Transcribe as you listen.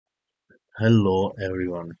Hello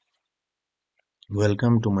everyone,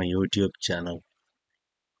 welcome to my YouTube channel.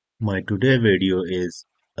 My today video is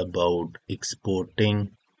about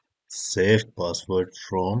exporting safe password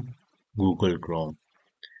from Google Chrome.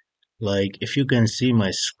 Like if you can see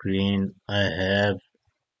my screen, I have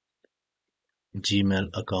Gmail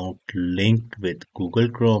account linked with Google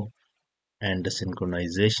Chrome and the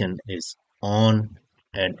synchronization is on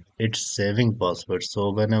and it's saving password.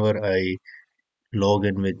 So whenever I log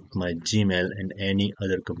in with my Gmail and any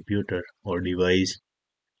other computer or device,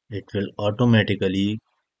 it will automatically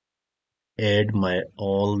add my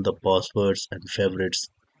all the passwords and favorites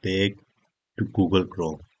back to Google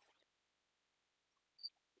Chrome.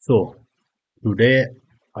 So today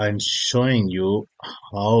I'm showing you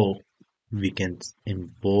how we can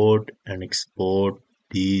import and export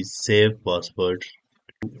these saved passwords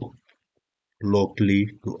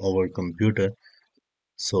locally to our computer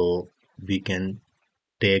so we can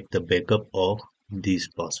take the backup of these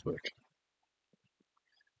passwords.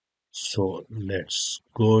 So let's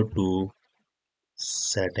go to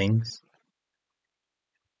settings.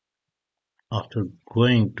 After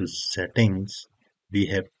going to settings, we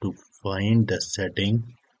have to find the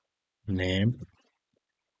setting name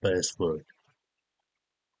password.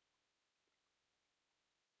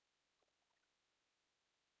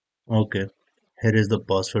 Okay, here is the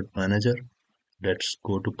password manager. Let's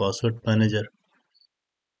go to password manager.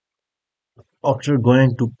 After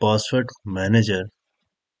going to password manager,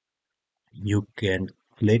 you can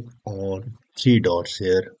click on three dots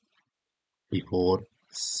here before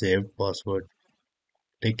saved password.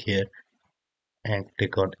 Click here and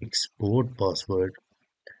click on export password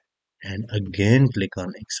and again click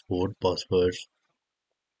on export passwords.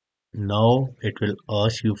 Now it will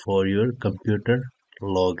ask you for your computer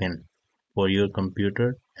login, for your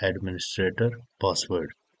computer administrator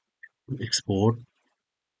password to export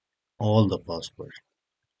all the passwords.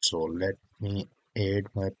 So let me add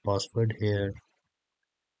my password here.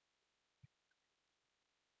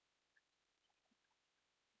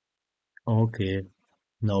 Okay,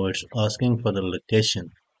 now it's asking for the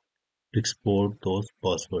location to export those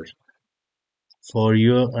passwords. For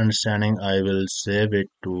your understanding, I will save it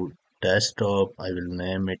to desktop. I will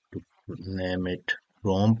name it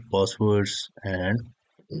Chrome passwords and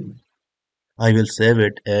I will save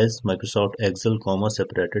it as Microsoft Excel,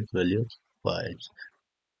 separated values files.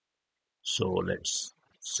 So let's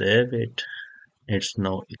save it. It's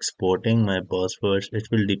now exporting my passwords. It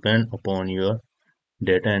will depend upon your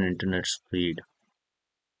data and internet speed.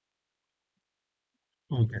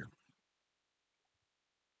 Okay.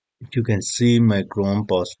 You can see my Chrome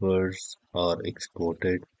passwords are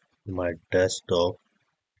exported to my desktop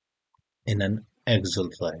in an Excel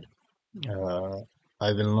file.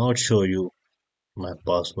 I will not show you my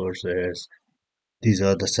passwords as these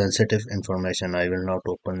are the sensitive information. I will not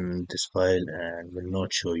open this file and will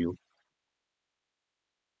not show you.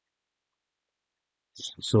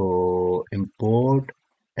 So import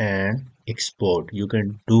and export. You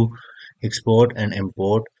can do export and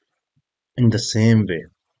import in the same way.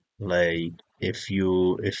 Like if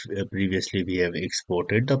previously we have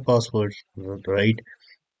exported the passwords, right?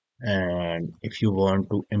 And if you want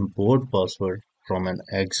to import password from an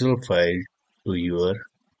Excel file to your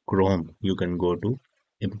Chrome, you can go to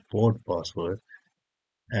import password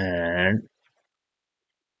and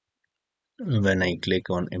when I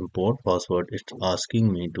click on import password, it's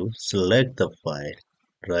asking me to select the file,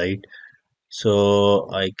 right?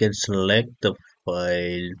 So I can select the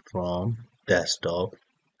file from desktop.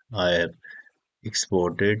 I have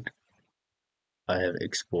exported I have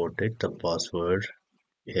exported the password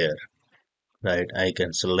here, right? I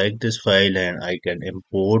can select this file and I can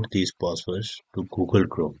import these passwords to Google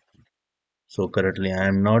Chrome. So currently I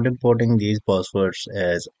am not importing these passwords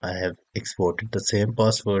as I have exported the same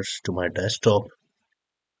passwords to my desktop.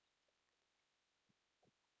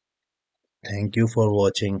 Thank you for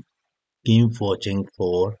watching. Keep watching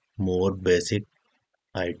for more basic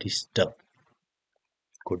IT stuff.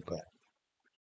 Goodbye.